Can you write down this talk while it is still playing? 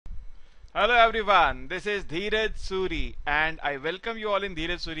Hello everyone, this is Dheeraj Suri and I welcome you all in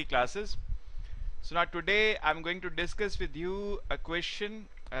Dheeraj Suri classes. So now today I'm going to discuss with you a question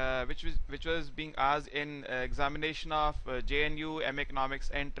which was being asked in examination of JNU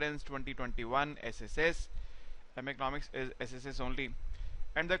Economics Entrance 2021 SSS. Economics is SSS only,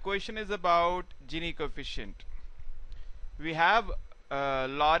 and the question is about Gini coefficient. We have a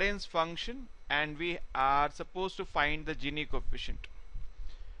Lorenz function and we are supposed to find the Gini coefficient.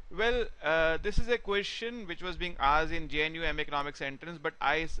 Well, this is a question which was being asked in JNU Economics entrance, but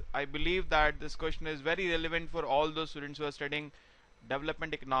I believe that this question is very relevant for all those students who are studying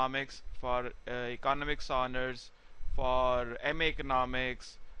development economics, for economics honors, for MA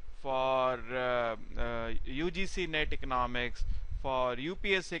economics, for UGC Net Economics, for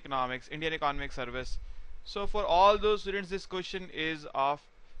UPS economics, Indian Economic Service. So for all those students, this question is of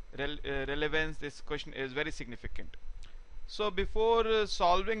relevance. This question is very significant. So before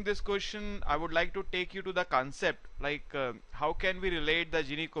solving this question, I would like to take you to the concept, like how can we relate the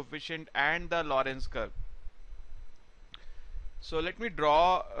Gini coefficient and the Lorenz curve. So let me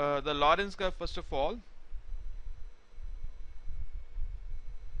draw the Lorenz curve first of all.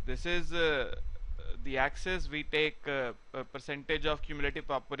 This is the axis. We take a percentage of cumulative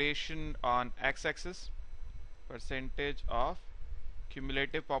population on x-axis, percentage of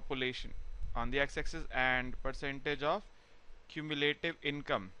cumulative population on the x-axis, and percentage of cumulative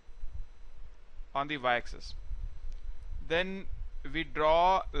income on the y-axis. Then we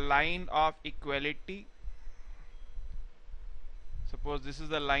draw line of equality. Suppose this is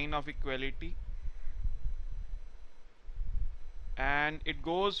the line of equality, and it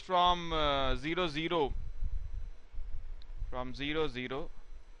goes from 0 0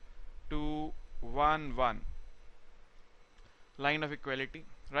 to 1 1, line of equality,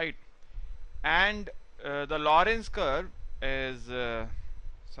 right? And the Lorenz curve is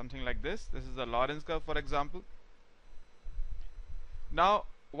something like this. This is the Lorenz curve, for example. Now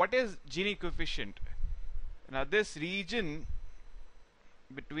what is Gini coefficient? Now this region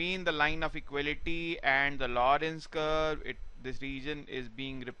between the line of equality and the Lorenz curve, this region is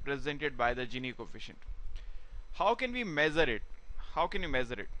being represented by the Gini coefficient. How can we measure it? How can you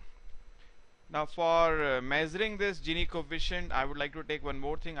measure it? Now for measuring this Gini coefficient, I would like to take one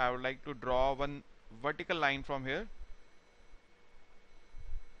more thing. I would like to draw one vertical line from here.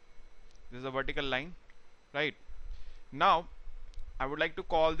 This is a vertical line, right? Now I would like to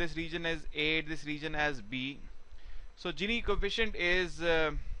call this region as A, this region as B. So Gini coefficient is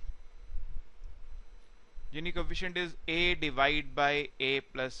A divided by A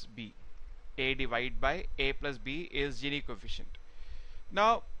plus B. A divided by A plus B is Gini coefficient.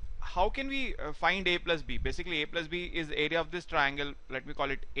 Now how can we find A plus B? Basically A plus B is the area of this triangle. Let me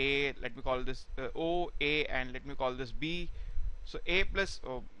call it A, let me call this O, A, and let me call this B. So A plus,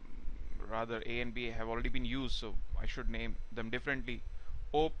 rather A and B have already been used, so I should name them differently.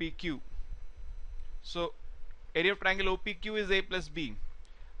 OPQ. So area of triangle OPQ is A plus B.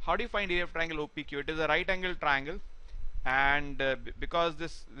 How do you find area of triangle OPQ? It is a right angle triangle, and because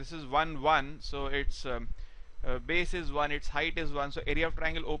this is 1 1, so its base is 1, its height is 1, so area of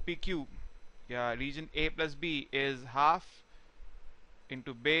triangle OPQ, region A plus B, is half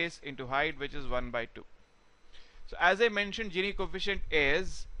into base into height, which is 1 by 2. So as I mentioned, Gini coefficient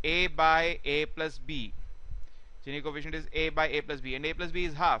is A by A plus B. Gini coefficient is A by A plus B, and A plus B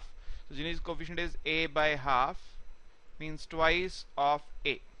is half. So Gini's coefficient is A by half, means twice of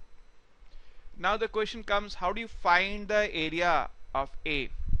A. Now the question comes, how do you find the area of A?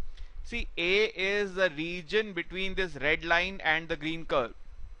 See, A is the region between this red line and the green curve.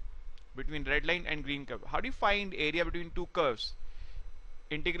 Between red line and green curve. How do you find area between two curves?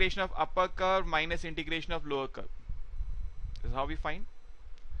 Integration of upper curve minus integration of lower curve. This is how we find.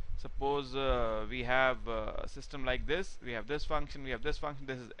 Suppose we have a system like this. We have this function, we have this function.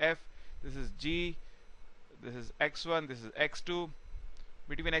 This is f, this is g, this is x1, this is x2.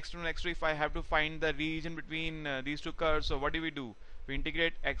 Between x2 and x2, if I have to find the region between these two curves, so what do? We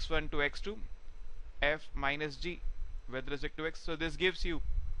integrate x1 to x2, f minus g with respect to x. So this gives you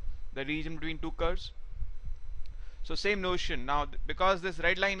the region between two curves. So same notion. Now because this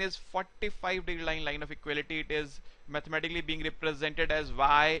red line is 45-degree line of equality, it is mathematically being represented as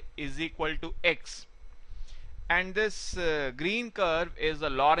y is equal to x, and this green curve is a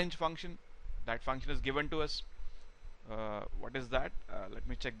Lorenz function. That function is given to us. What is that? Let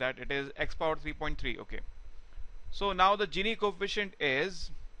me check that. It is x power 3.3. okay, so now the Gini coefficient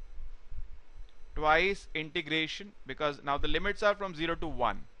is twice integration, because now the limits are from 0 to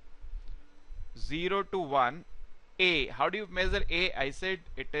 1. 0 to 1 A. How do you measure A? I said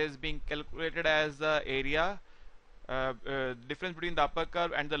it is being calculated as the area difference between the upper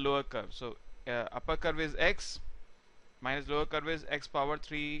curve and the lower curve. So upper curve is x minus lower curve is x power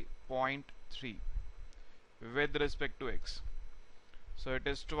 3.3 with respect to x. So it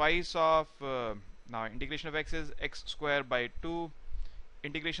is twice of now integration of x is x square by 2,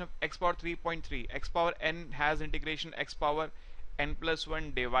 integration of x power 3.3, x power n has integration x power n plus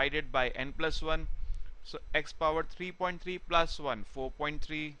 1 divided by n plus 1. So x power 3.3 plus 1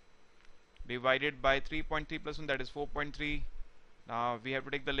 4.3 divided by 3.3 plus 1, that is 4.3. Now we have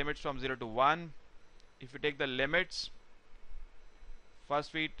to take the limits from 0 to 1. If we take the limits,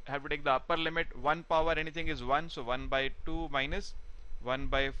 first we have to take the upper limit. 1 power anything is 1, so 1 by 2 minus 1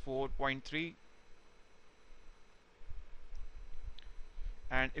 by 4.3.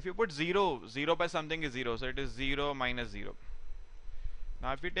 And if you put 0 by something is 0, so it is 0 minus 0.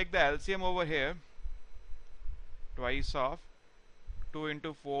 Now if we take the LCM over here, twice of 2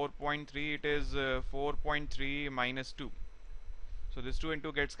 into 4.3, it is 4.3 minus 2. So this 2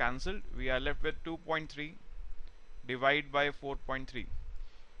 into gets cancelled. We are left with 2.3 divide by 4.3.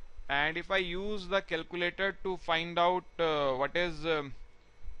 And if I use the calculator to find out what is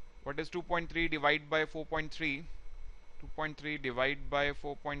 2.3 divided by 4.3, 2.3 divided by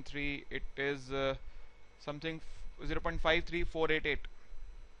 4.3, it is something 0.53488.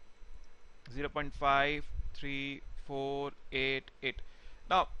 0.53488.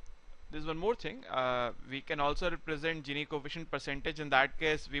 Now there's one more thing. We can also represent Gini coefficient percentage. In that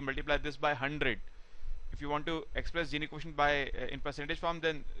case, we multiply this by 100. If you want to express Gini coefficient by in percentage form,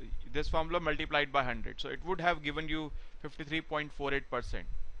 then this formula multiplied by 100. So it would have given you 53.48%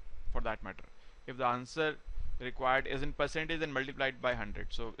 for that matter. If the answer required is in percentage, then multiplied by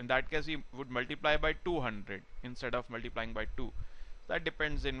 100. So in that case, we would multiply by 200 instead of multiplying by 2. That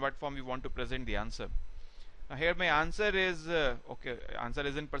depends in what form we want to present the answer. Now here my answer is okay, answer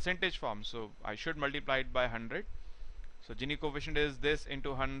is in percentage form, so I should multiply it by 100. So Gini coefficient is this into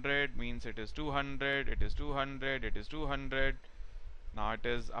 100, means it is 200, it is 200, it is 200. Now it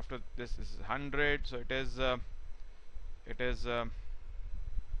is, after this is 100, so it is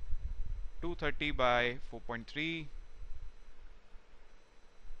 230 by 4.3.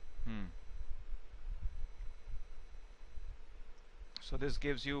 So this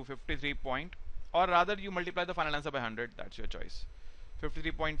gives you 53 point, or rather you multiply the final answer by 100, that's your choice.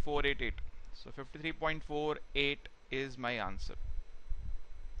 53.488. So 53.48 is my answer.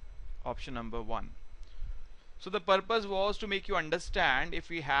 Option number 1. So the purpose was to make you understand, if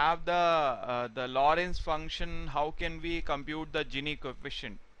we have the Lorenz function, how can we compute the Gini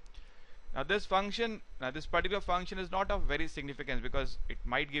coefficient. Now this particular function is not of very significance, because it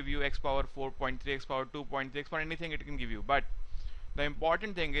might give you x power 4.3, x power 2.3, x power anything it can give you. But the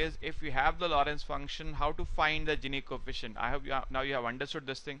important thing is, if you have the Lorenz function, how to find the Gini coefficient. I hope now you have understood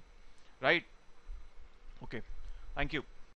this thing, right? Okay, thank you.